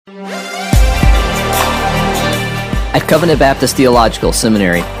At Covenant Baptist Theological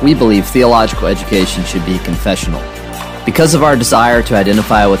Seminary, we believe theological education should be confessional. Because of our desire to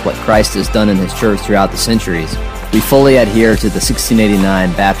identify with what Christ has done in His church throughout the centuries, we fully adhere to the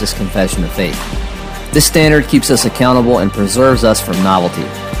 1689 Baptist Confession of Faith. This standard keeps us accountable and preserves us from novelty.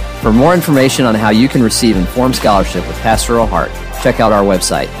 For more information on how you can receive informed scholarship with pastoral heart, check out our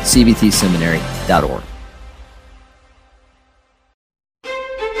website, cbtseminary.org.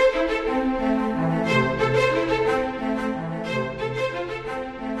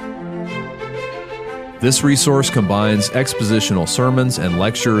 This resource combines expositional sermons and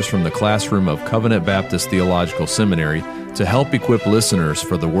lectures from the classroom of Covenant Baptist Theological Seminary to help equip listeners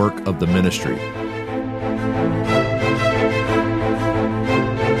for the work of the ministry.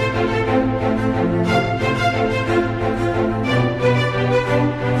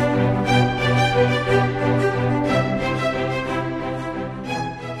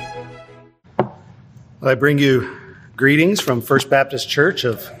 I bring you greetings from First Baptist Church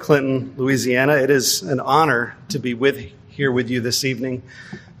of Clinton, Louisiana. It is an honor to be here with you this evening.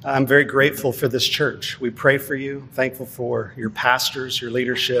 I'm very grateful for this church. We pray for you, thankful for your pastors, your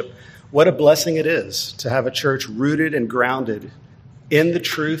leadership. What a blessing it is to have a church rooted and grounded in the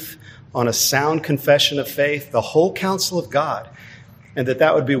truth, on a sound confession of faith, the whole counsel of God, and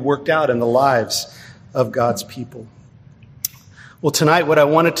that would be worked out in the lives of God's people. Well, tonight what I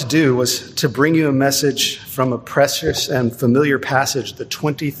wanted to do was to bring you a message from a precious and familiar passage, the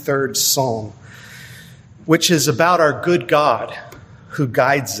 23rd Psalm, which is about our good God who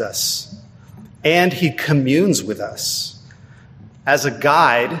guides us, and He communes with us. As a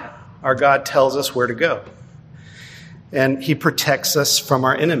guide, our God tells us where to go, and He protects us from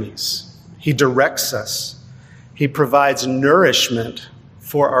our enemies. He directs us. He provides nourishment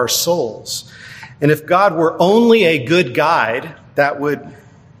for our souls. And if God were only a good guide, that would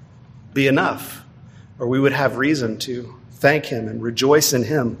be enough, or we would have reason to thank Him and rejoice in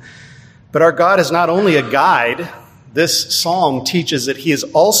Him. But our God is not only a guide. This psalm teaches that He is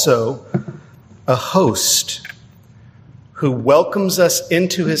also a host who welcomes us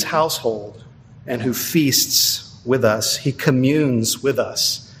into His household and who feasts with us. He communes with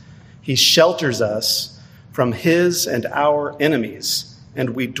us. He shelters us from His and our enemies,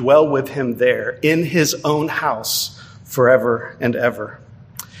 and we dwell with Him there in His own house forever and ever.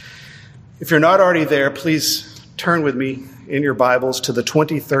 If you're not already there, please turn with me in your Bibles to the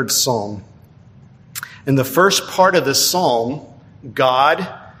 23rd Psalm. In the first part of this psalm, God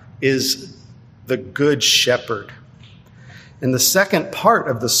is the good shepherd. In the second part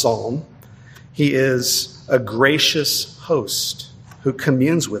of the psalm, He is a gracious host who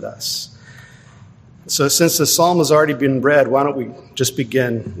communes with us. So since the psalm has already been read, why don't we just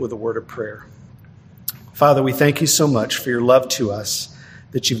begin with a word of prayer. Father, we thank You so much for Your love to us,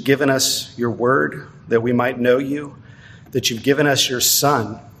 that You've given us Your word, that we might know You, that You've given us Your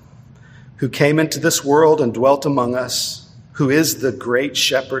Son, who came into this world and dwelt among us, who is the great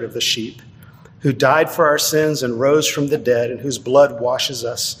shepherd of the sheep, who died for our sins and rose from the dead, and whose blood washes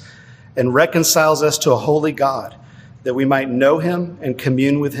us and reconciles us to a holy God, that we might know Him and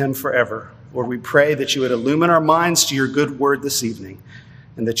commune with Him forever. Lord, we pray that You would illumine our minds to Your good word this evening,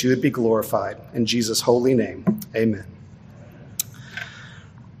 and that You would be glorified. In Jesus' holy name, amen.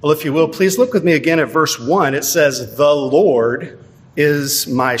 Well, if you will, please look with me again at verse 1. It says, "The Lord is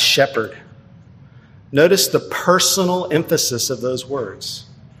my shepherd." Notice the personal emphasis of those words.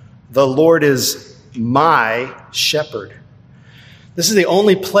 The Lord is my shepherd. This is the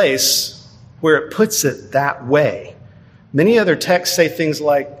only place where it puts it that way. Many other texts say things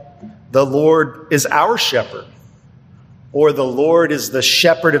like, "The Lord is our shepherd," or "The Lord is the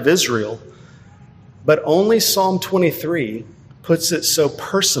shepherd of Israel." But only Psalm 23 puts it so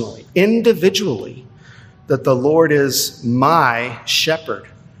personally, individually, that the Lord is my shepherd.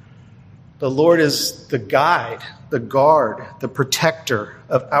 The Lord is the guide, the guard, the protector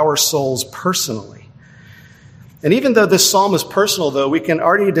of our souls personally. And even though this psalm is personal, though, we can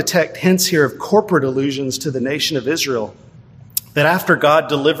already detect hints here of corporate allusions to the nation of Israel. That after God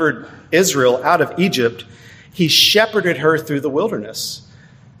delivered Israel out of Egypt, He shepherded her through the wilderness.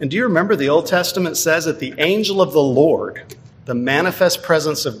 And do you remember the Old Testament says that the angel of the Lord, the manifest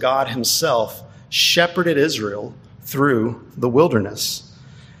presence of God Himself, shepherded Israel through the wilderness.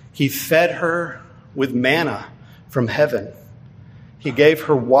 He fed her with manna from heaven. He gave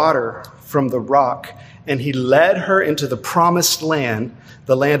her water from the rock, and He led her into the promised land,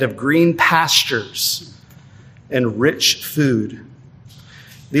 the land of green pastures and rich food.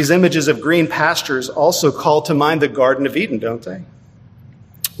 These images of green pastures also call to mind the Garden of Eden, don't they?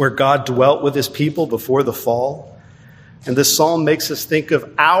 Where God dwelt with His people before the fall, And this psalm makes us think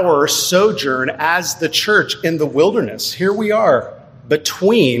of our sojourn as the church in the wilderness. Here we are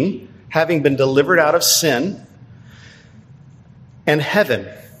between having been delivered out of sin and heaven.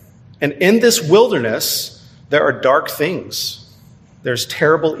 And in this wilderness, there are dark things. There's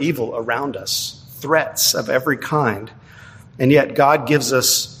terrible evil around us, threats of every kind. And yet God gives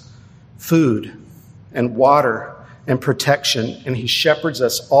us food and water and protection, and he shepherds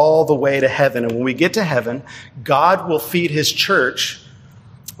us all the way to heaven. And when we get to heaven, God will feed his church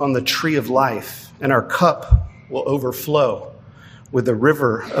on the tree of life, and our cup will overflow with the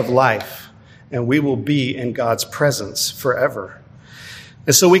river of life, and we will be in God's presence forever.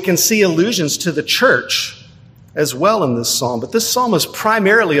 And so we can see allusions to the church as well in this psalm, but this psalm is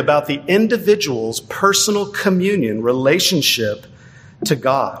primarily about the individual's personal communion relationship to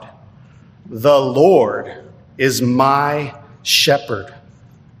God. The Lord is my shepherd.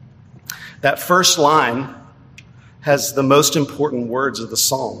 That first line has the most important words of the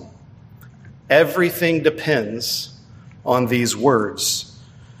psalm. Everything depends on these words.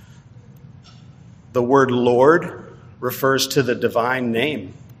 The word Lord refers to the divine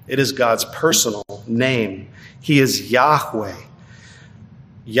name. It is God's personal name. He is Yahweh.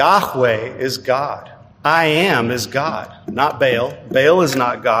 Yahweh is God. I am is God, not Baal. Baal is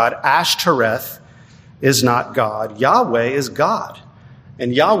not God. Ashtoreth is not God. Yahweh is God.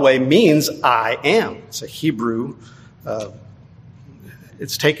 And Yahweh means I am. It's a Hebrew,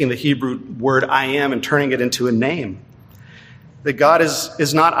 it's taking the Hebrew word I am and turning it into a name. That God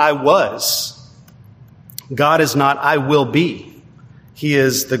is not I was. God is not I will be. He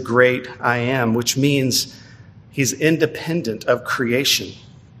is the great I am, which means he's independent of creation.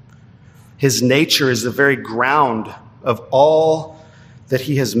 His nature is the very ground of all that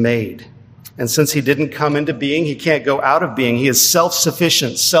he has made. And since he didn't come into being, he can't go out of being. He is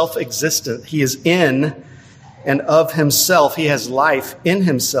self-sufficient, self-existent. He is in and of himself. He has life in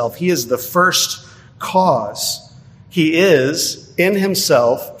himself. He is the first cause. He is in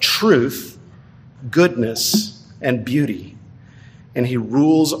himself truth, goodness, and beauty. And he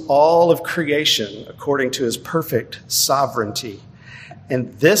rules all of creation according to his perfect sovereignty.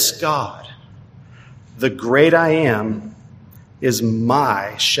 And this God, the great I am, is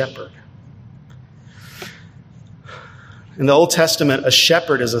my shepherd. In the Old Testament, a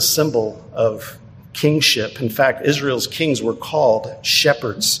shepherd is a symbol of kingship. In fact, Israel's kings were called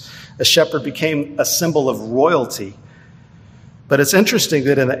shepherds. A shepherd became a symbol of royalty. But it's interesting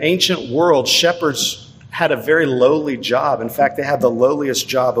that in the ancient world, shepherds had a very lowly job. In fact, they had the lowliest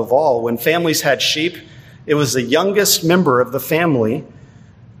job of all. When families had sheep, it was the youngest member of the family,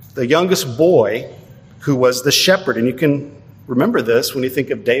 the youngest boy, who was the shepherd. And you can remember this when you think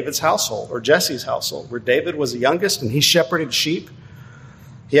of David's household or Jesse's household, where David was the youngest and he shepherded sheep.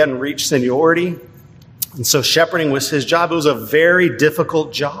 He hadn't reached seniority. And so shepherding was his job. It was a very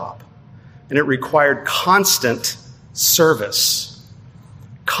difficult job. And it required constant service,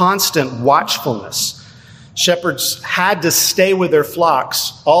 constant watchfulness. Shepherds had to stay with their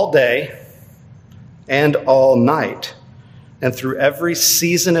flocks all day and all night, and through every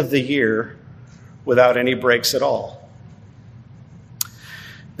season of the year without any breaks at all.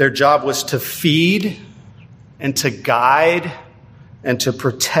 Their job was to feed and to guide and to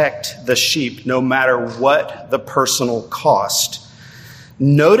protect the sheep, no matter what the personal cost.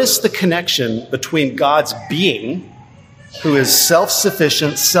 Notice the connection between God's being, who is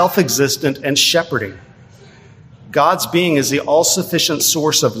self-sufficient, self-existent, and shepherding. God's being is the all-sufficient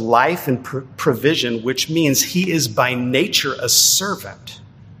source of life and provision, which means he is by nature a servant.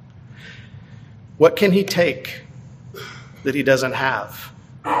 What can he take that he doesn't have?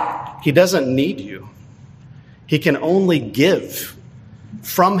 He doesn't need you. He can only give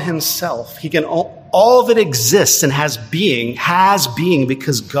from himself. He can all that exists and has being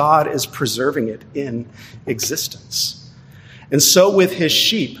because God is preserving it in existence. And so with his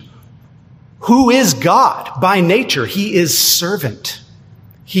sheep, who is God by nature? He is servant.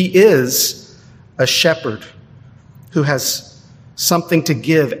 He is a shepherd who has something to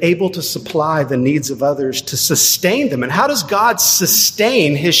give, able to supply the needs of others, to sustain them. And how does God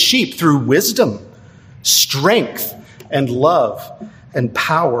sustain his sheep? Through wisdom, strength, and love, and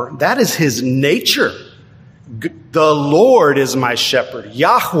power. That is his nature. The Lord is my shepherd.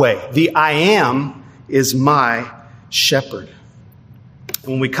 Yahweh, the I am, is my shepherd.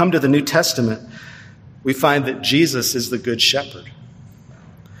 When we come to the New Testament, we find that Jesus is the good shepherd.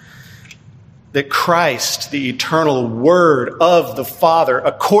 That Christ, the eternal Word of the Father,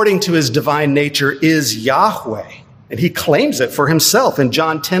 according to his divine nature, is Yahweh. And he claims it for himself in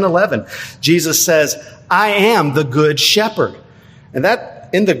John 10:11. Jesus says, I am the good shepherd. And that,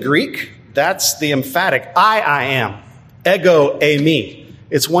 in the Greek, that's the emphatic I am. Ego eimi.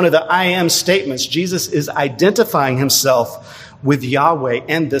 It's one of the I am statements. Jesus is identifying himself with Yahweh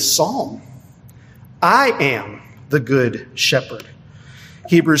and this psalm. I am the good shepherd.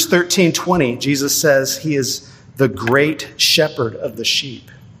 Hebrews 13:20, Jesus says he is the great shepherd of the sheep.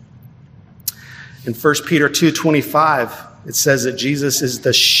 In 1 Peter 2:25, it says that Jesus is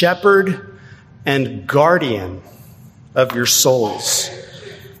the shepherd and guardian of your souls.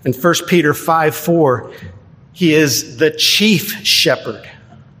 In 1 Peter 5:4, he is the chief shepherd.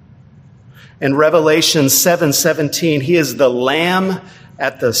 In Revelation 7:17, he is the lamb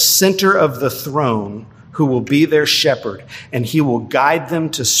at the center of the throne who will be their shepherd, and he will guide them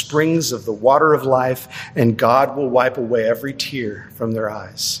to springs of the water of life, and God will wipe away every tear from their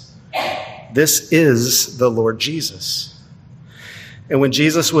eyes. This is the Lord Jesus. And when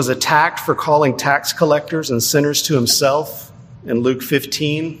Jesus was attacked for calling tax collectors and sinners to himself, in Luke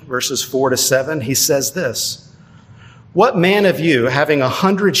 15, verses 4-7, he says this, "What man of you, having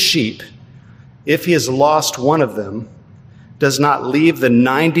 100 sheep, if he has lost one of them, does not leave the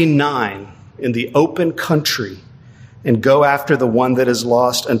 99 in the open country and go after the one that is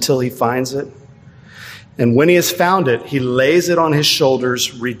lost until he finds it? And when he has found it, he lays it on his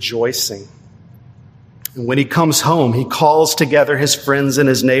shoulders, rejoicing. And when he comes home, he calls together his friends and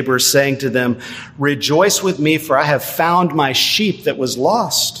his neighbors, saying to them, 'Rejoice with me, for I have found my sheep that was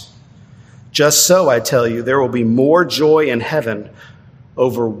lost.' Just so, I tell you, there will be more joy in heaven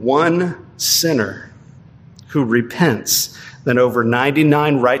over one sinner who repents than over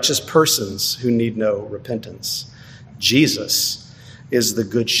 99 righteous persons who need no repentance." Jesus is the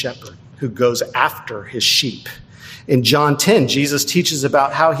good shepherd who goes after his sheep. In John 10, Jesus teaches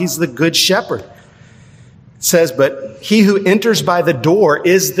about how he's the good shepherd. It says, "But he who enters by the door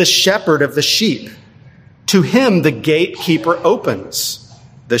is the shepherd of the sheep. To him the gatekeeper opens.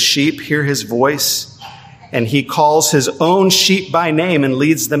 The sheep hear his voice, and he calls his own sheep by name and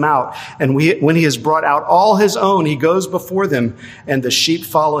leads them out. And when he has brought out all his own, he goes before them, and the sheep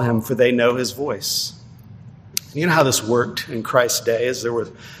follow him, for they know his voice." You know how this worked in Christ's day, is there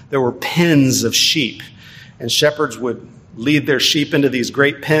were pens of sheep, and shepherds would lead their sheep into these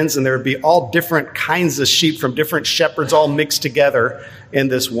great pens, and there would be all different kinds of sheep from different shepherds all mixed together in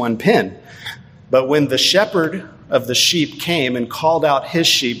this one pen. But when the shepherd of the sheep came and called out his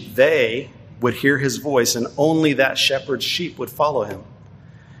sheep, they would hear his voice, and only that shepherd's sheep would follow him.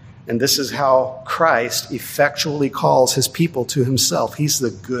 And this is how Christ effectually calls his people to himself. He's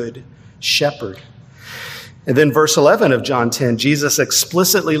the good shepherd. And then verse 11 of John 10, Jesus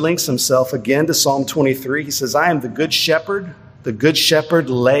explicitly links himself again to Psalm 23. He says, "I am the good shepherd. The good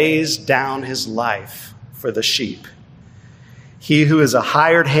shepherd lays down his life for the sheep. He who is a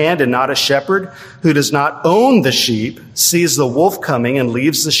hired hand and not a shepherd, who does not own the sheep, sees the wolf coming and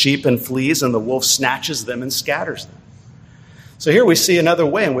leaves the sheep and flees, and the wolf snatches them and scatters them." So here we see another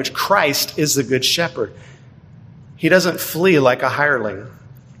way in which Christ is the good shepherd. He doesn't flee like a hireling.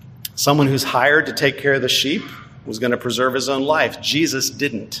 Someone who's hired to take care of the sheep was going to preserve his own life. Jesus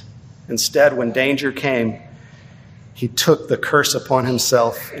didn't. Instead, when danger came, he took the curse upon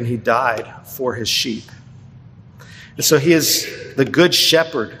himself and he died for his sheep. And so he is the good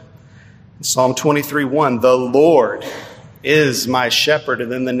shepherd. In Psalm 23:1, "The Lord is my shepherd."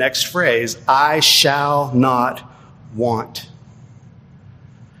 And then the next phrase, "I shall not want."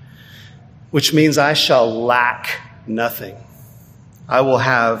 Which means I shall lack nothing. I will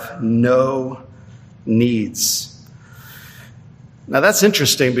have no needs. Now that's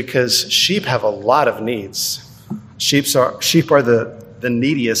interesting because sheep have a lot of needs. Sheep are the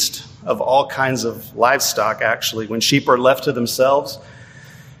neediest of all kinds of livestock, actually. When sheep are left to themselves,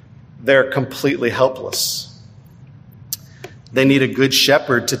 they're completely helpless. They need a good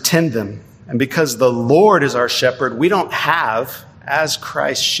shepherd to tend them. And because the Lord is our shepherd, we don't have, as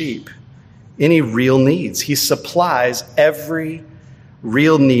Christ's sheep, any real needs. He supplies every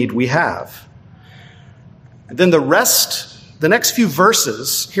real need we have. And then the next few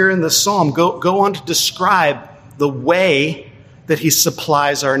verses here in this psalm go on to describe the way that he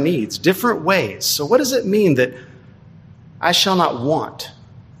supplies our needs, different ways. So what does it mean that I shall not want?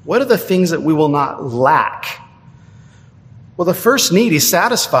 What are the things that we will not lack? Well, the first need he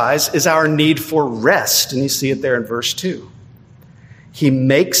satisfies is our need for rest, and you see it there in verse 2. He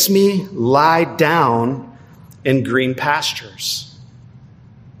makes me lie down in green pastures.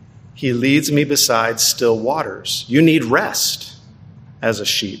 He leads me beside still waters. You need rest as a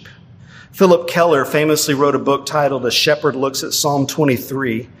sheep. Philip Keller famously wrote a book titled "A Shepherd Looks at Psalm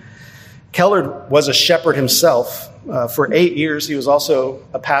 23." Keller was a shepherd himself. For 8 years, he was also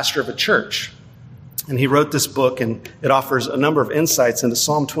a pastor of a church. And he wrote this book, and it offers a number of insights into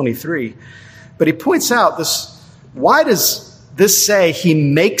Psalm 23. But he points out this why does this say he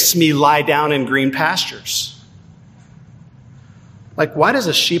makes me lie down in green pastures? Like, why does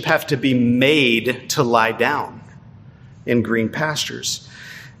a sheep have to be made to lie down in green pastures?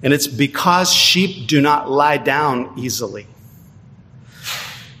 And it's because sheep do not lie down easily.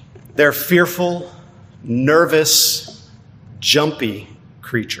 They're fearful, nervous, jumpy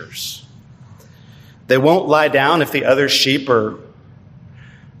creatures. They won't lie down if the other sheep are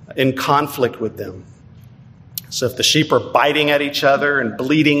in conflict with them. So if the sheep are biting at each other and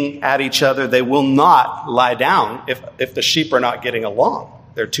bleeding at each other, they will not lie down if the sheep are not getting along.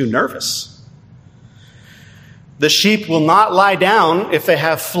 They're too nervous. The sheep will not lie down if they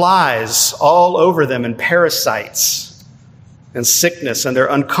have flies all over them and parasites and sickness and they're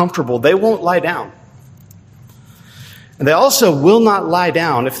uncomfortable. They won't lie down. And they also will not lie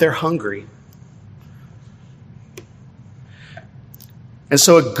down if they're hungry. And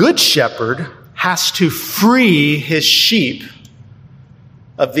so a good shepherd has to free his sheep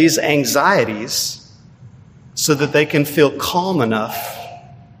of these anxieties so that they can feel calm enough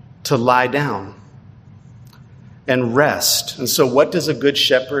to lie down and rest. And so what does a good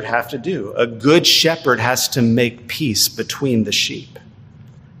shepherd have to do? A good shepherd has to make peace between the sheep.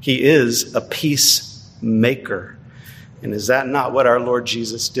 He is a peacemaker. And is that not what our Lord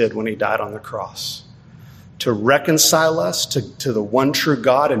Jesus did when he died on the cross? To reconcile us to the one true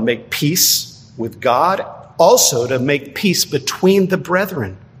God and make peace with God, also to make peace between the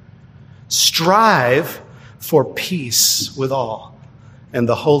brethren. Strive for peace with all and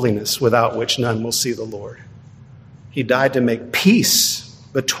the holiness without which none will see the Lord. He died to make peace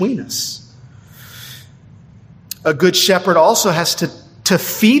between us. A good shepherd also has to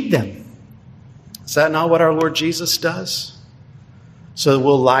feed them. Is that not what our Lord Jesus does? So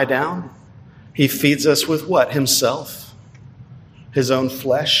we'll lie down. He feeds us with what? Himself, his own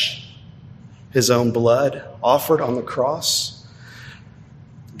flesh, his own blood offered on the cross,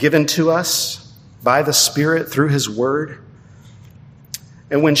 given to us by the Spirit through his word.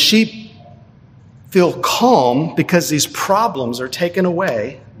 And when sheep feel calm because these problems are taken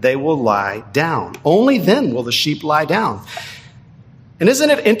away, they will lie down. Only then will the sheep lie down. And isn't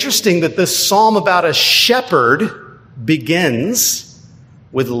it interesting that this psalm about a shepherd begins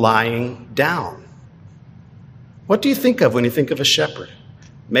with lying down? What do you think of when you think of a shepherd?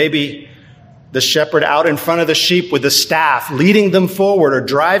 Maybe the shepherd out in front of the sheep with the staff, leading them forward or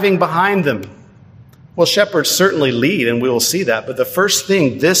driving behind them. Well, shepherds certainly lead, and we will see that. But the first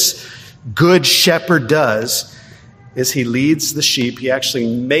thing this good shepherd does is he leads the sheep. He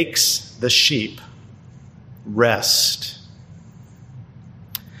actually makes the sheep rest.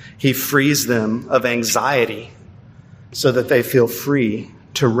 He frees them of anxiety so that they feel free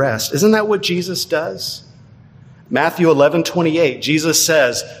to rest. Isn't that what Jesus does? Matthew 11:28, Jesus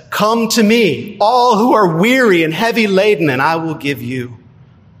says, "Come to me, all who are weary and heavy laden, and I will give you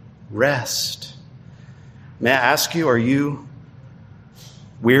rest." May I ask you, are you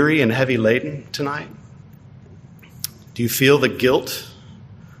weary and heavy laden tonight? Do you feel the guilt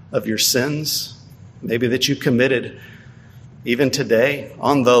of your sins? Maybe that you committed even today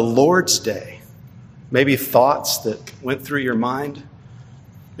on the Lord's day. Maybe thoughts that went through your mind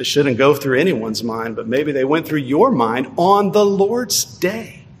that shouldn't go through anyone's mind, but maybe they went through your mind on the Lord's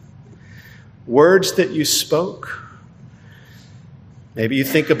day. Words that you spoke. Maybe you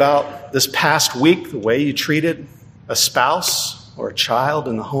think about this past week, the way you treated a spouse or a child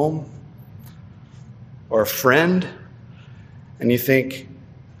in the home or a friend, and you think,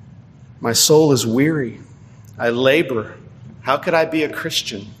 my soul is weary. I labor. How could I be a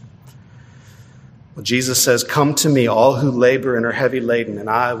Christian? Well, Jesus says, "Come to me, all who labor and are heavy laden, and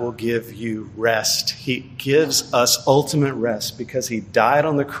I will give you rest." He gives us ultimate rest because he died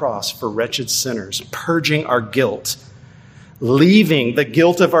on the cross for wretched sinners, purging our guilt, leaving the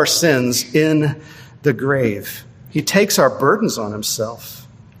guilt of our sins in the grave. He takes our burdens on himself.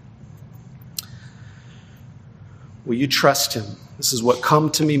 Will you trust him? This is what "come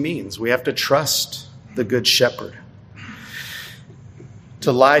to me" means. We have to trust the good shepherd.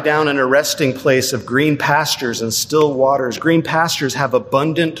 To lie down in a resting place of green pastures and still waters. Green pastures have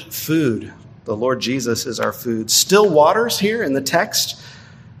abundant food. The Lord Jesus is our food. Still waters here in the text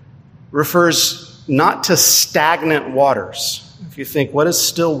refers not to stagnant waters. If you think, what is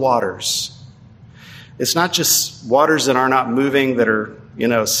still waters? It's not just waters that are not moving, that are,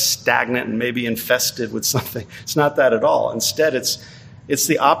 stagnant and maybe infested with something. It's not that at all. Instead, it's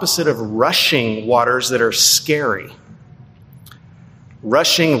the opposite of rushing waters that are scary.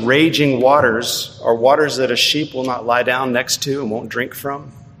 Rushing, raging waters are waters that a sheep will not lie down next to and won't drink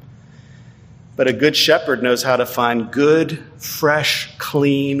from. But a good shepherd knows how to find good, fresh,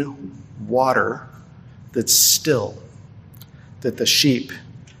 clean water that's still, that the sheep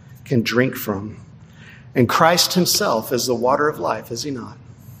can drink from. And Christ himself is the water of life, is he not?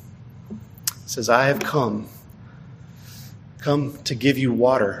 He says, I have come to give you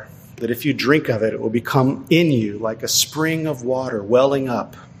water, that if you drink of it, it will become in you like a spring of water welling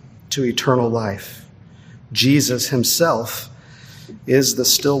up to eternal life. Jesus himself is the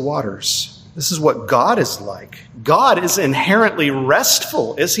still waters. This is what God is like. God is inherently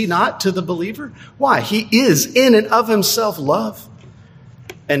restful, is he not, to the believer? Why? He is in and of himself love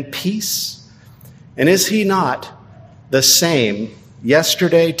and peace. And is he not the same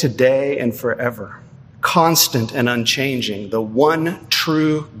yesterday, today, and forever? Constant and unchanging, the one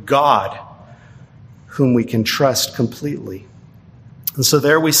true God whom we can trust completely. And so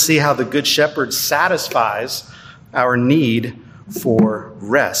there we see how the Good Shepherd satisfies our need for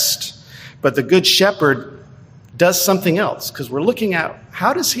rest. But the Good Shepherd does something else, because we're looking at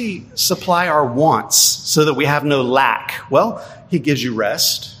how does he supply our wants so that we have no lack? Well, he gives you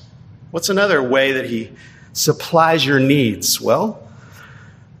rest. What's another way that he supplies your needs? Well,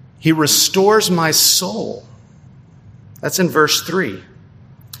 he restores my soul. That's in verse 3.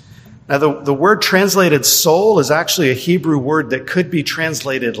 Now, the word translated soul is actually a Hebrew word that could be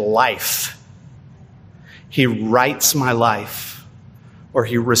translated life. He writes my life, or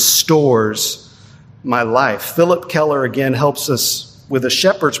he restores my life. Philip Keller again helps us with a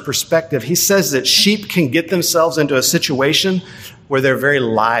shepherd's perspective. He says that sheep can get themselves into a situation where their very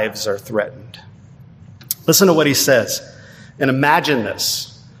lives are threatened. Listen to what he says. And imagine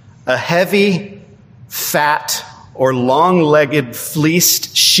this. A heavy, fat, or long-legged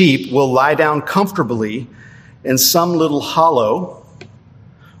fleeced sheep will lie down comfortably in some little hollow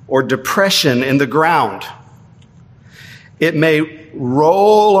or depression in the ground. It may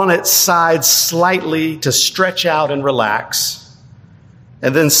roll on its side slightly to stretch out and relax.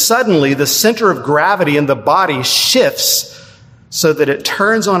 And then suddenly the center of gravity in the body shifts so that it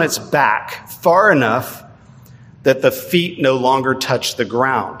turns on its back far enough that the feet no longer touch the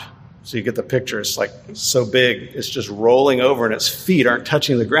ground. So you get the picture. It's like so big, it's just rolling over and its feet aren't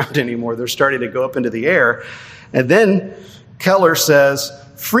touching the ground anymore. They're starting to go up into the air. And then Keller says,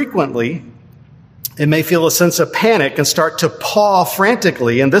 frequently, it may feel a sense of panic and start to paw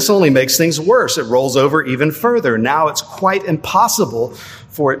frantically, and this only makes things worse. It rolls over even further. Now it's quite impossible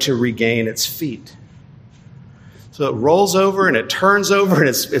for it to regain its feet. So it rolls over and it turns over and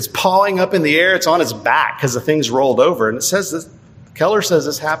it's pawing up in the air. It's on its back because the thing's rolled over. And it says this, Keller says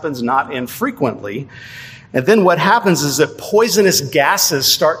this happens not infrequently. And then what happens is that poisonous gases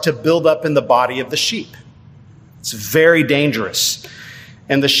start to build up in the body of the sheep. It's very dangerous.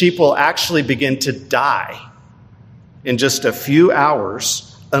 And the sheep will actually begin to die in just a few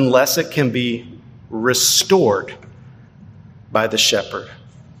hours unless it can be restored by the shepherd.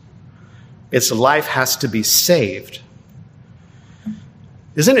 Its life has to be saved.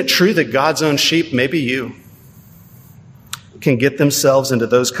 Isn't it true that God's own sheep, maybe you, can get themselves into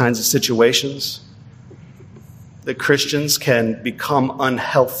those kinds of situations? That Christians can become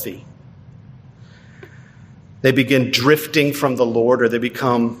unhealthy. They begin drifting from the Lord, or they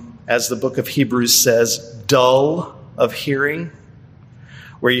become, as the book of Hebrews says, dull of hearing,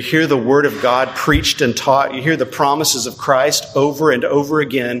 where you hear the word of God preached and taught, you hear the promises of Christ over and over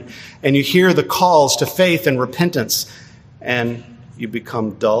again, and you hear the calls to faith and repentance, and you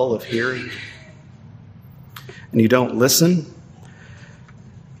become dull of hearing, and you don't listen.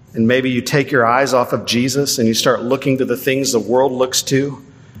 And maybe you take your eyes off of Jesus and you start looking to the things the world looks to.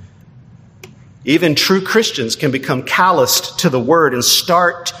 Even true Christians can become calloused to the word and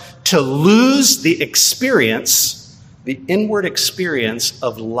start to lose the experience, the inward experience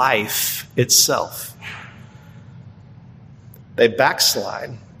of life itself. They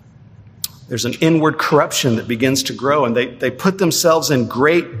backslide. There's an inward corruption that begins to grow, and they put themselves in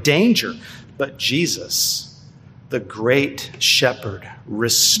great danger. But Jesus, the great shepherd,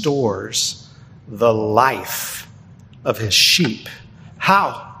 restores the life of his sheep.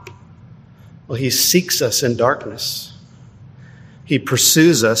 How? Well, he seeks us in darkness. He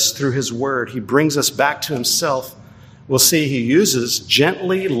pursues us through his word. He brings us back to himself. We'll see he uses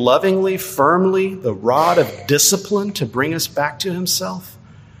gently, lovingly, firmly the rod of discipline to bring us back to himself.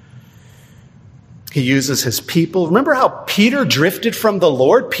 He uses his people. Remember how Peter drifted from the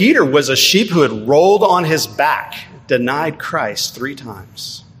Lord? Peter was a sheep who had rolled on his back, denied Christ 3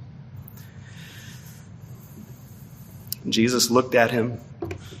 times. Jesus looked at him.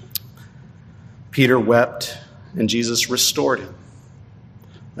 Peter wept, and Jesus restored him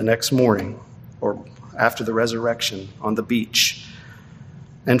the next morning, or after the resurrection, on the beach,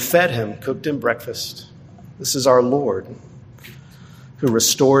 and fed him, cooked him breakfast. This is our Lord, who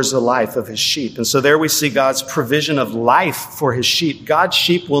restores the life of his sheep. And so there we see God's provision of life for his sheep. God's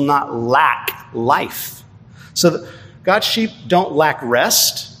sheep will not lack life. So God's sheep don't lack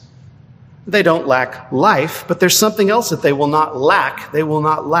rest. They don't lack life, but there's something else that they will not lack. They will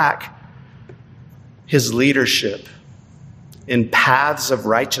not lack his leadership in paths of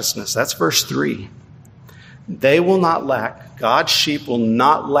righteousness. That's verse 3. They will not lack, God's sheep will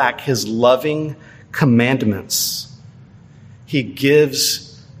not lack his loving commandments. He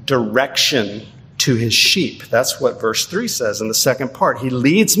gives direction to his sheep. That's what verse 3 says in the second part. He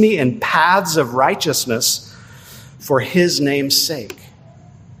leads me in paths of righteousness for his name's sake.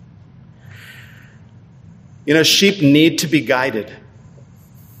 You know, sheep need to be guided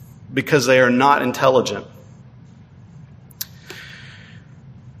because they are not intelligent.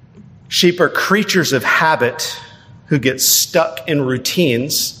 Sheep are creatures of habit who get stuck in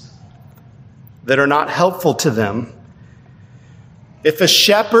routines that are not helpful to them. If a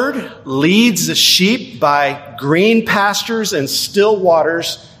shepherd leads the sheep by green pastures and still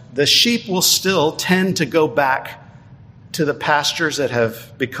waters, the sheep will still tend to go back to the pastures that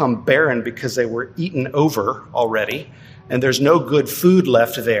have become barren because they were eaten over already, and there's no good food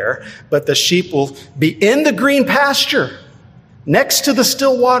left there. But the sheep will be in the green pasture next to the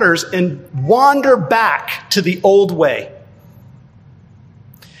still waters and wander back to the old way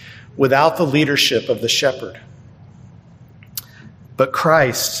without the leadership of the shepherd. But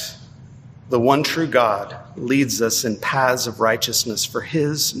Christ, the one true God, leads us in paths of righteousness for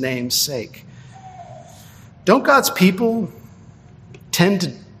his name's sake. Don't God's people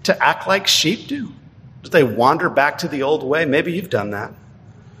tend to act like sheep do? Do they wander back to the old way? Maybe you've done that.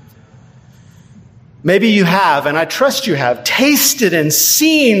 Maybe you have, and I trust you have, tasted and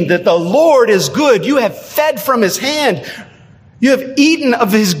seen that the Lord is good. You have fed from his hand. You have eaten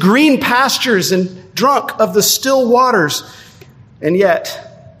of his green pastures and drunk of the still waters. And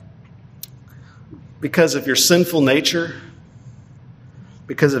yet, because of your sinful nature,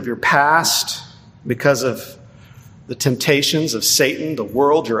 because of your past, because of the temptations of Satan, the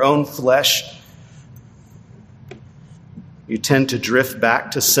world, your own flesh, you tend to drift back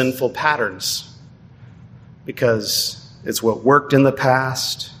to sinful patterns because it's what worked in the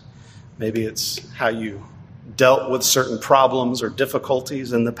past. Maybe it's how you dealt with certain problems or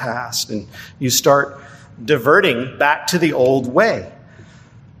difficulties in the past, and you start diverting back to the old way.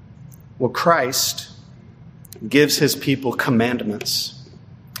 Well, Christ gives his people commandments.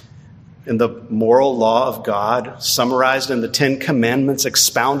 In the moral law of God, summarized in the 10 Commandments,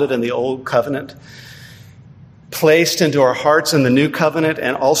 expounded in the Old Covenant, placed into our hearts in the New Covenant,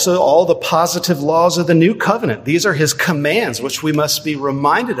 and also all the positive laws of the New Covenant. These are his commands, which we must be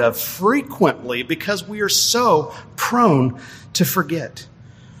reminded of frequently because we are so prone to forget.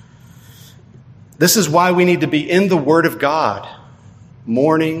 This is why we need to be in the Word of God.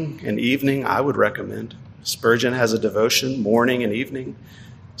 Morning and evening, I would recommend. Spurgeon has a devotion, morning and evening.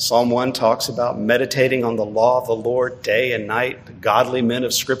 Psalm 1 talks about meditating on the law of the Lord day and night. The godly men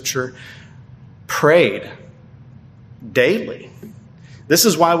of Scripture prayed daily. This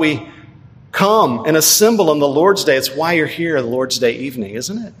is why we come and assemble on the Lord's Day. It's why you're here on the Lord's Day evening,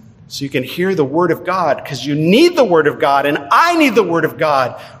 isn't it? So you can hear the Word of God, because you need the Word of God, and I need the Word of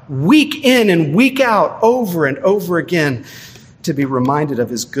God week in and week out, over and over again, to be reminded of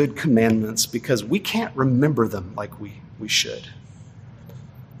his good commandments, because we can't remember them like we should.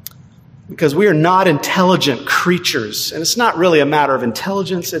 Because we are not intelligent creatures, and it's not really a matter of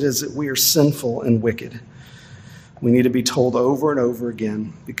intelligence, it is that we are sinful and wicked. We need to be told over and over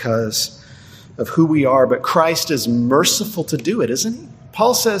again because of who we are, but Christ is merciful to do it, isn't he?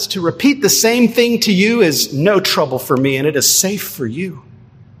 Paul says to repeat the same thing to you is no trouble for me, and it is safe for you.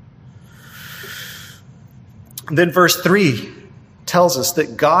 And then verse 3 tells us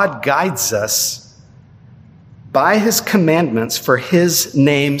that God guides us by his commandments for his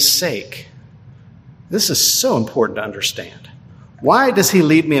name's sake. This is so important to understand. Why does he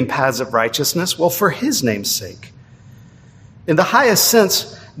lead me in paths of righteousness? Well, for his name's sake. In the highest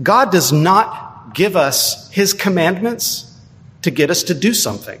sense, God does not give us his commandments to get us to do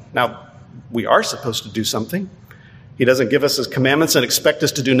something. Now, we are supposed to do something. He doesn't give us his commandments and expect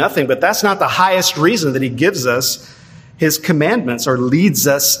us to do nothing, but that's not the highest reason that he gives us his commandments or leads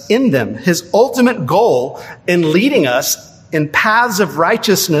us in them. His ultimate goal in leading us in paths of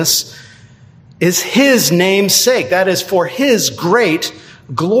righteousness is his name's sake. That is for his great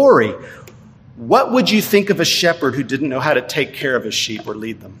glory. What would you think of a shepherd who didn't know how to take care of his sheep or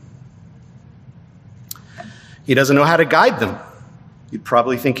lead them? He doesn't know how to guide them. You'd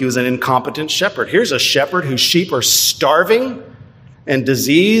probably think he was an incompetent shepherd. Here's a shepherd whose sheep are starving and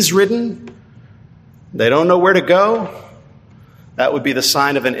disease-ridden. They don't know where to go. That would be the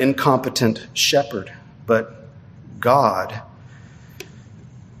sign of an incompetent shepherd. But God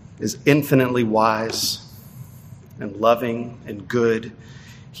is infinitely wise and loving and good.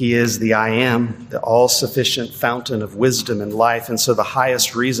 He is the I am, the all-sufficient fountain of wisdom and life. And so the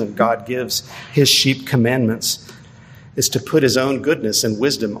highest reason God gives his sheep commandments is to put his own goodness and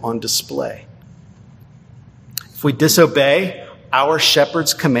wisdom on display. If we disobey our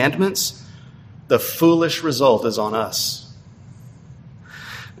shepherd's commandments, the foolish result is on us.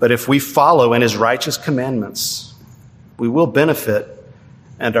 But if we follow in his righteous commandments, we will benefit,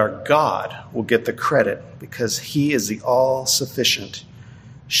 and our God will get the credit because he is the all-sufficient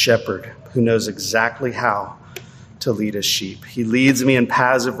shepherd who knows exactly how to lead his sheep. He leads me in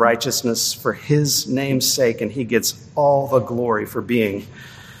paths of righteousness for his name's sake, and he gets all the glory for being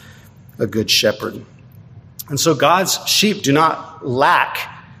a good shepherd. And so God's sheep do not lack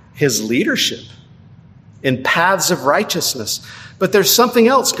his leadership in paths of righteousness. But there's something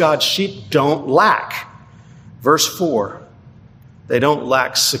else God's sheep don't lack. Verse 4, they don't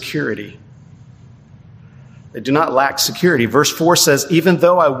lack security. They do not lack security. Verse 4 says, even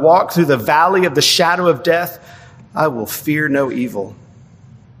though I walk through the valley of the shadow of death, I will fear no evil.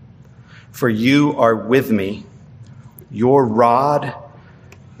 For you are with me. Your rod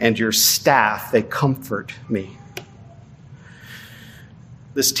and your staff, they comfort me.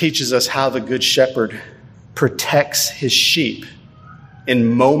 This teaches us how the good shepherd protects his sheep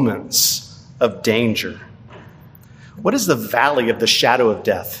in moments of danger. What is the valley of the shadow of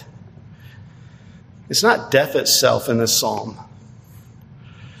death? It's not death itself in this psalm.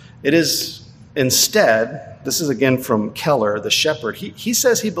 It is instead, this is again from Keller, the shepherd. He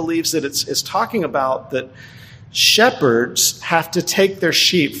says he believes that it's talking about that shepherds have to take their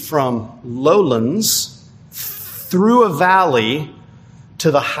sheep from lowlands through a valley to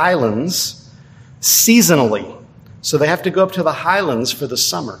the highlands seasonally. So they have to go up to the highlands for the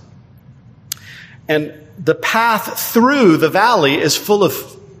summer. And the path through the valley is full of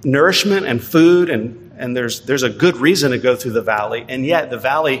nourishment and food, and there's a good reason to go through the valley. And yet the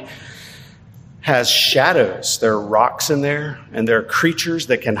valley has shadows. There are rocks in there, and there are creatures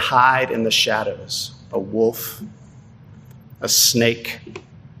that can hide in the shadows. A wolf, a snake.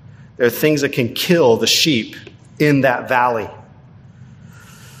 There are things that can kill the sheep in that valley.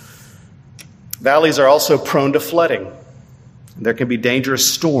 Valleys are also prone to flooding. There can be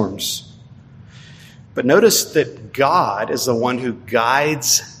dangerous storms. But notice that God is the one who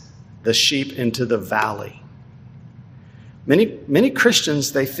guides the sheep into the valley. Many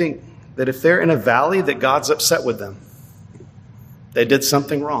Christians, they think that if they're in a valley, that God's upset with them. They did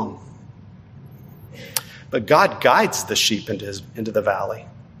something wrong. But God guides the sheep into the valley.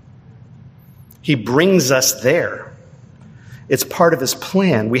 He brings us there. It's part of his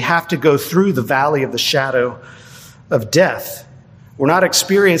plan. We have to go through the valley of the shadow of death. We're not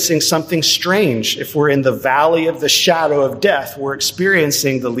experiencing something strange. If we're in the valley of the shadow of death, we're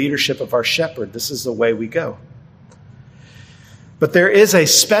experiencing the leadership of our shepherd. This is the way we go. But there is a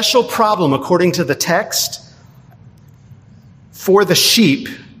special problem, according to the text, for the sheep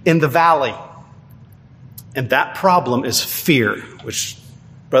in the valley. And that problem is fear, which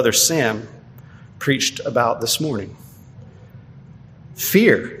Brother Sam preached about this morning.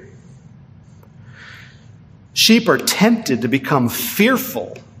 Fear. Sheep are tempted to become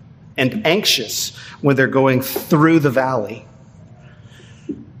fearful and anxious when they're going through the valley.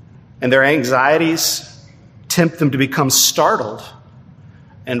 And their anxieties tempt them to become startled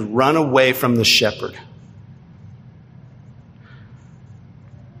and run away from the shepherd,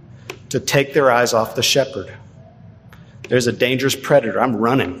 to take their eyes off the shepherd. There's a dangerous predator. I'm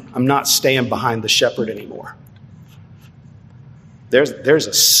running. I'm not staying behind the shepherd anymore. There's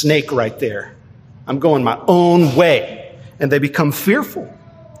a snake right there. I'm going my own way. And they become fearful.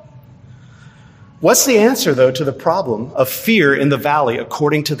 What's the answer, though, to the problem of fear in the valley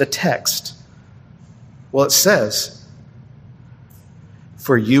according to the text? Well, it says,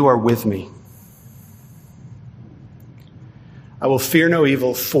 for you are with me. I will fear no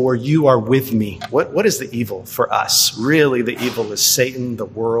evil, for you are with me. What is the evil for us? Really, the evil is Satan, the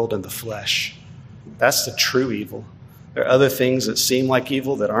world, and the flesh. That's the true evil. There are other things that seem like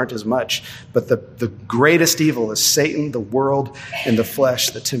evil that aren't as much. But the greatest evil is Satan, the world, and the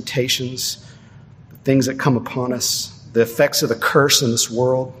flesh, the temptations, the things that come upon us, the effects of the curse in this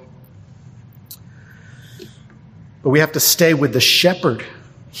world. But we have to stay with the shepherd.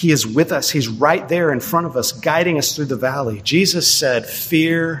 He is with us. He's right there in front of us, guiding us through the valley. Jesus said,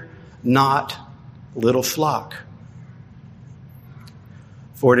 fear not, little flock.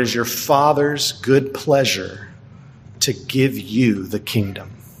 For it is your Father's good pleasure to give you the kingdom.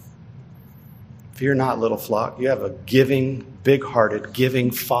 Fear not, little flock. You have a giving, big-hearted, giving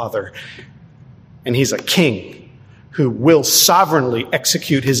Father. And he's a king who will sovereignly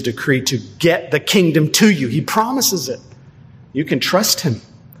execute his decree to get the kingdom to you. He promises it. You can trust him.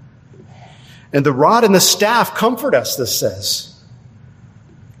 And the rod and the staff comfort us, this says.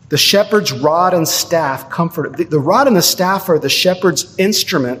 The shepherd's rod and staff comfort. The rod and the staff are the shepherd's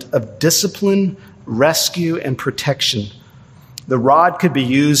instrument of discipline, rescue, and protection. The rod could be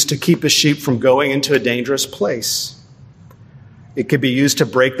used to keep a sheep from going into a dangerous place. It could be used to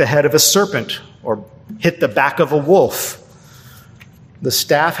break the head of a serpent or hit the back of a wolf. The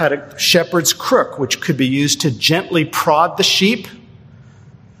staff had a shepherd's crook, which could be used to gently prod the sheep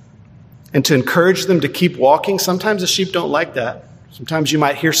and to encourage them to keep walking. Sometimes the sheep don't like that. Sometimes you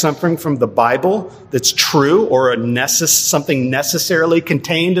might hear something from the Bible that's true or something necessarily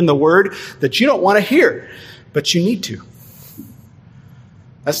contained in the Word that you don't want to hear, but you need to.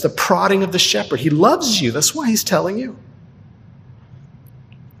 That's the prodding of the shepherd. He loves you. That's why he's telling you.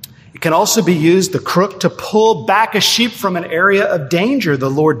 It can also be used, the crook, to pull back a sheep from an area of danger.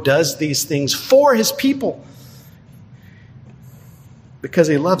 The Lord does these things for his people because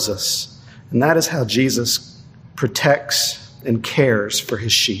he loves us. And that is how Jesus protects and cares for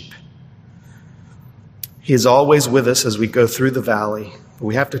his sheep. He is always with us as we go through the valley. But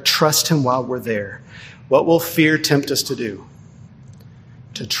we have to trust him while we're there. What will fear tempt us to do?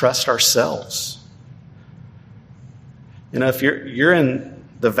 To trust ourselves. You know, if you're in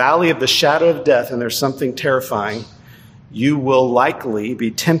the valley of the shadow of death and there's something terrifying, you will likely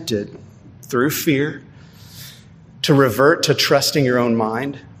be tempted through fear to revert to trusting your own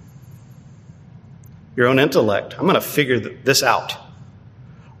mind, your own intellect. I'm going to figure this out.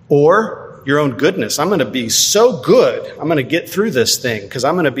 Or your own goodness. I'm going to be so good. I'm going to get through this thing because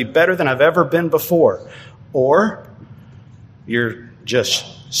I'm going to be better than I've ever been before. Or you're just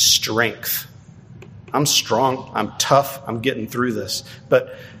strength. I'm strong. I'm tough. I'm getting through this.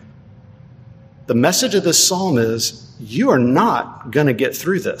 But the message of this psalm is you are not going to get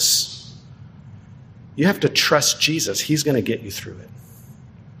through this. You have to trust Jesus. He's going to get you through it.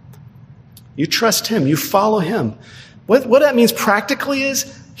 You trust him. You follow him. What that means practically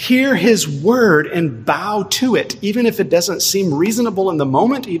is hear his word and bow to it. Even if it doesn't seem reasonable in the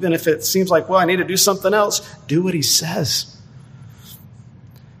moment, even if it seems like, well, I need to do something else, do what he says.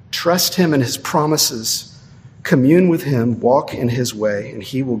 Trust him and his promises. Commune with him, walk in his way, and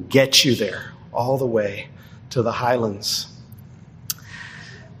he will get you there all the way to the highlands.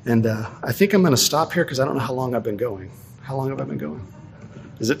 And I think I'm going to stop here because I don't know how long I've been going. How long have I been going?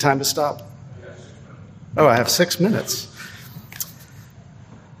 Is it time to stop? Oh, I have 6 minutes.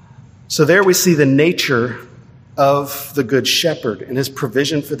 So there we see the nature of the good shepherd and his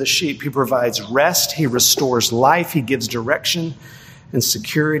provision for the sheep. He provides rest. He restores life. He gives direction and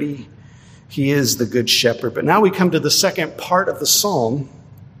security. He is the good shepherd. But now we come to the second part of the psalm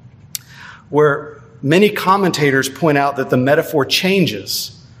where many commentators point out that the metaphor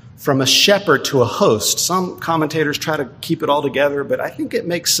changes from a shepherd to a host. Some commentators try to keep it all together, but I think it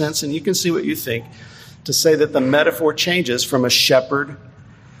makes sense, and you can see what you think, to say that the metaphor changes from a shepherd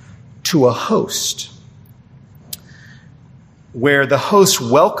to a host, where the host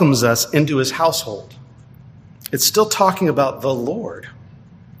welcomes us into his household. It's still talking about the Lord,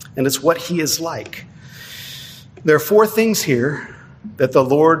 and it's what he is like. There are 4 things here that the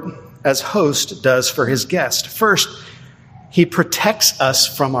Lord as host does for his guest. First, he protects us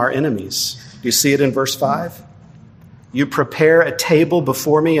from our enemies. Do you see it in verse 5? You prepare a table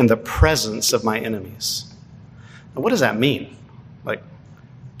before me in the presence of my enemies. Now, what does that mean?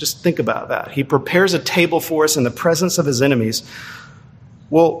 Just think about that. He prepares a table for us in the presence of his enemies.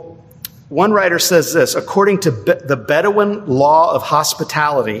 Well, one writer says this: according to the Bedouin law of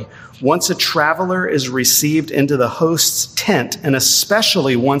hospitality, once a traveler is received into the host's tent, and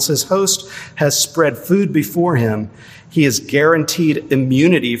especially once his host has spread food before him, he is guaranteed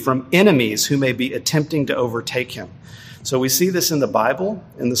immunity from enemies who may be attempting to overtake him. So we see this in the Bible,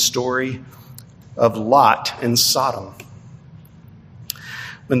 in the story of Lot and Sodom.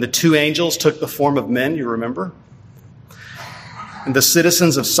 When the 2 angels took the form of men, you remember? And the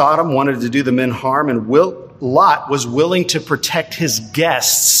citizens of Sodom wanted to do the men harm, and Lot was willing to protect his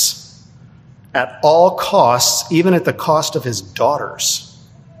guests at all costs, even at the cost of his daughters.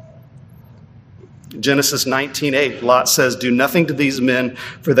 Genesis 19:8, Lot says, "Do nothing to these men,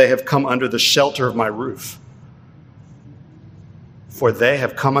 for they have come under the shelter of my roof." For they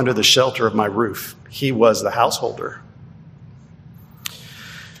have come under the shelter of my roof. He was the householder.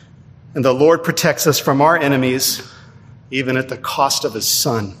 And the Lord protects us from our enemies, even at the cost of his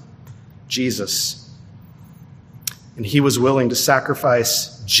son, Jesus. And he was willing to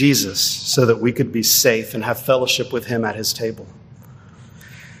sacrifice Jesus, so that we could be safe and have fellowship with him at his table.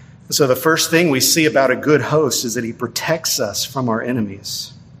 So the first thing we see about a good host is that he protects us from our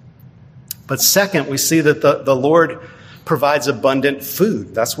enemies. But second, we see that the Lord provides abundant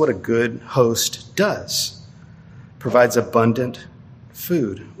food. That's what a good host does. Provides abundant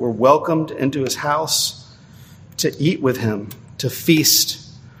food. We're welcomed into his house to eat with him, to feast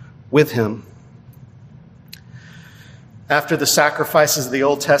with him. After the sacrifices of the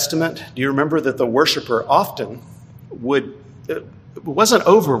Old Testament, do you remember that the worshiper often it wasn't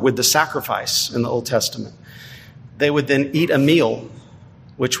over with the sacrifice in the Old Testament. They would then eat a meal,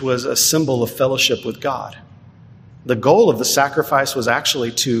 which was a symbol of fellowship with God. The goal of the sacrifice was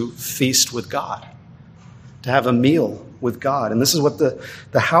actually to feast with God, to have a meal with God. And this is what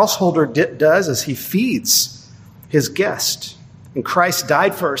the householder does, is he feeds his guest. And Christ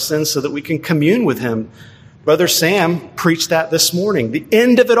died for our sins so that we can commune with him. Brother Sam preached that this morning. The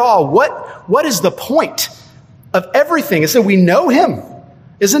end of it all. What is the point of everything? Is that we know him,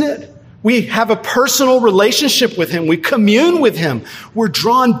 isn't it? We have a personal relationship with him. We commune with him. We're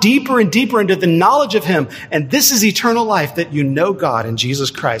drawn deeper and deeper into the knowledge of him. And this is eternal life, that you know God and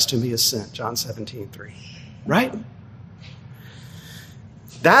Jesus Christ whom he has sent. John 17:3. Right?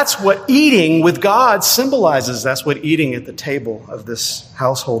 That's what eating with God symbolizes. That's what eating at the table of this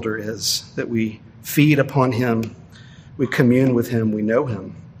householder is, that we feed upon him, we commune with him, we know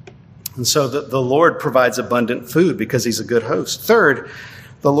him. And so the Lord provides abundant food because he's a good host. Third,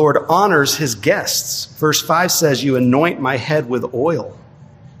 the Lord honors his guests. Verse 5 says, you anoint my head with oil.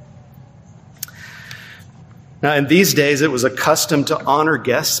 Now, in these days, it was a custom to honor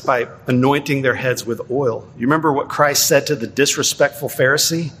guests by anointing their heads with oil. You remember what Christ said to the disrespectful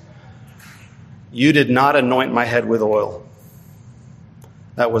Pharisee? You did not anoint my head with oil.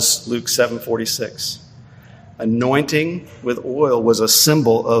 That was Luke 7:46. Anointing with oil was a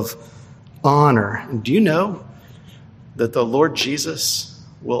symbol of honor. And do you know that the Lord Jesus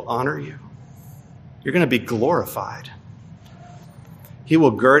will honor you? You're going to be glorified. He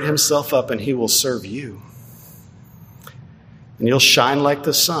will gird himself up and he will serve you. And you'll shine like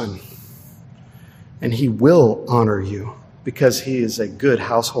the sun. And he will honor you because he is a good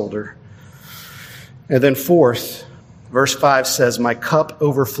householder. And then fourth, verse 5 says, my cup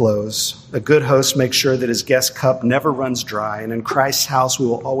overflows. A good host makes sure that his guest's cup never runs dry. And in Christ's house, we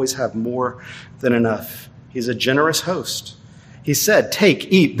will always have more than enough. He's a generous host. He said,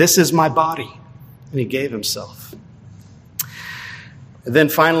 take, eat, this is my body. And he gave himself. And then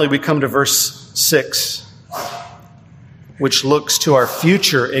finally, we come to verse 6, which looks to our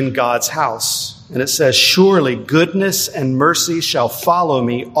future in God's house. And it says, surely goodness and mercy shall follow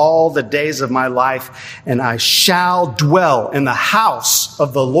me all the days of my life, and I shall dwell in the house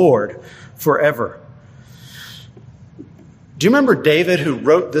of the Lord forever. Do you remember David, who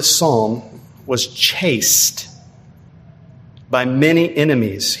wrote this psalm, was chased by many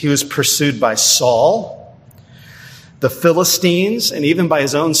enemies? He was pursued by Saul, the Philistines, and even by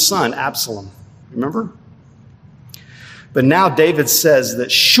his own son, Absalom. Remember? But now David says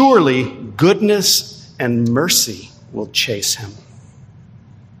that surely goodness and mercy will chase him.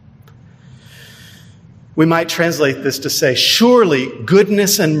 We might translate this to say, surely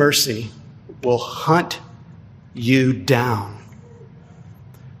goodness and mercy will hunt you down.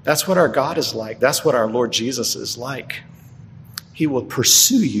 That's what our God is like. That's what our Lord Jesus is like. He will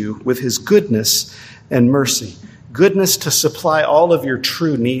pursue you with his goodness and mercy. Goodness to supply all of your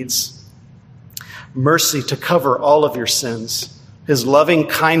true needs. Mercy to cover all of your sins. His loving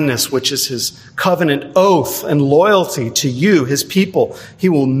kindness, which is his covenant oath and loyalty to you, his people. He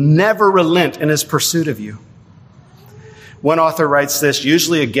will never relent in his pursuit of you. One author writes this,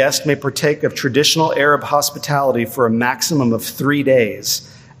 usually a guest may partake of traditional Arab hospitality for a maximum of 3 days.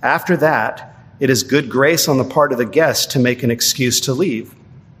 After that, it is good grace on the part of the guest to make an excuse to leave.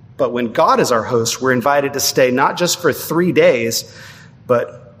 But when God is our host, we're invited to stay not just for 3 days,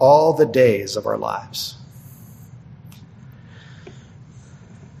 but all the days of our lives.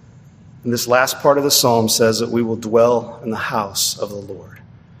 And this last part of the psalm says that we will dwell in the house of the Lord.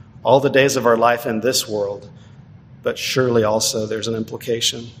 All the days of our life in this world, but surely also there's an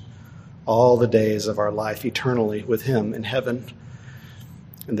implication. All the days of our life eternally with him in heaven.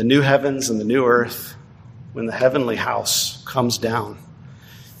 In the new heavens and the new earth, when the heavenly house comes down.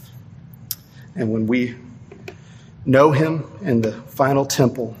 And when we know him in the final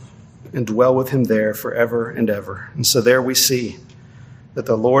temple and dwell with him there forever and ever. And so there we see that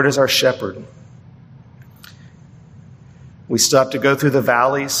the Lord is our shepherd. We still have to go through the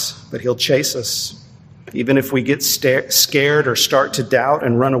valleys, but he'll chase us. Even if we get scared or start to doubt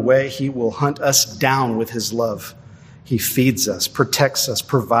and run away, he will hunt us down with his love. He feeds us, protects us,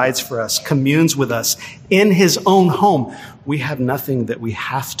 provides for us, communes with us in his own home. We have nothing that we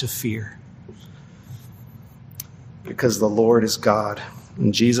have to fear because the Lord is God.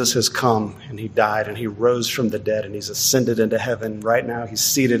 And Jesus has come and he died and he rose from the dead and he's ascended into heaven. Right now he's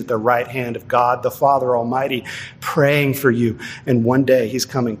seated at the right hand of God, the Father Almighty, praying for you. And one day he's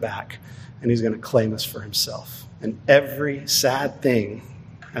coming back and he's going to claim us for himself. And every sad thing,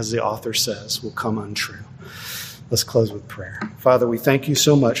 as the author says, will come untrue. Let's close with prayer. Father, we thank you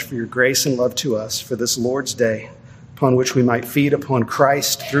so much for your grace and love to us for this Lord's Day, upon which we might feed upon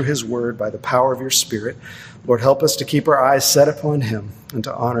Christ through his word by the power of your Spirit. Lord, help us to keep our eyes set upon him and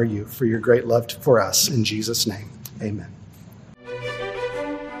to honor you for your great love for us. In Jesus' name, amen.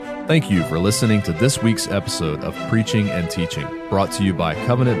 Thank you for listening to this week's episode of Preaching and Teaching, brought to you by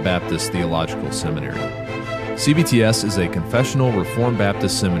Covenant Baptist Theological Seminary. CBTS is a confessional Reformed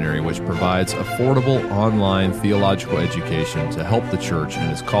Baptist seminary which provides affordable online theological education to help the church in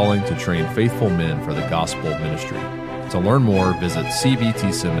its calling to train faithful men for the gospel ministry. To learn more, visit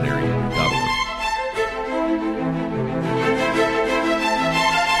cbtseminary.org.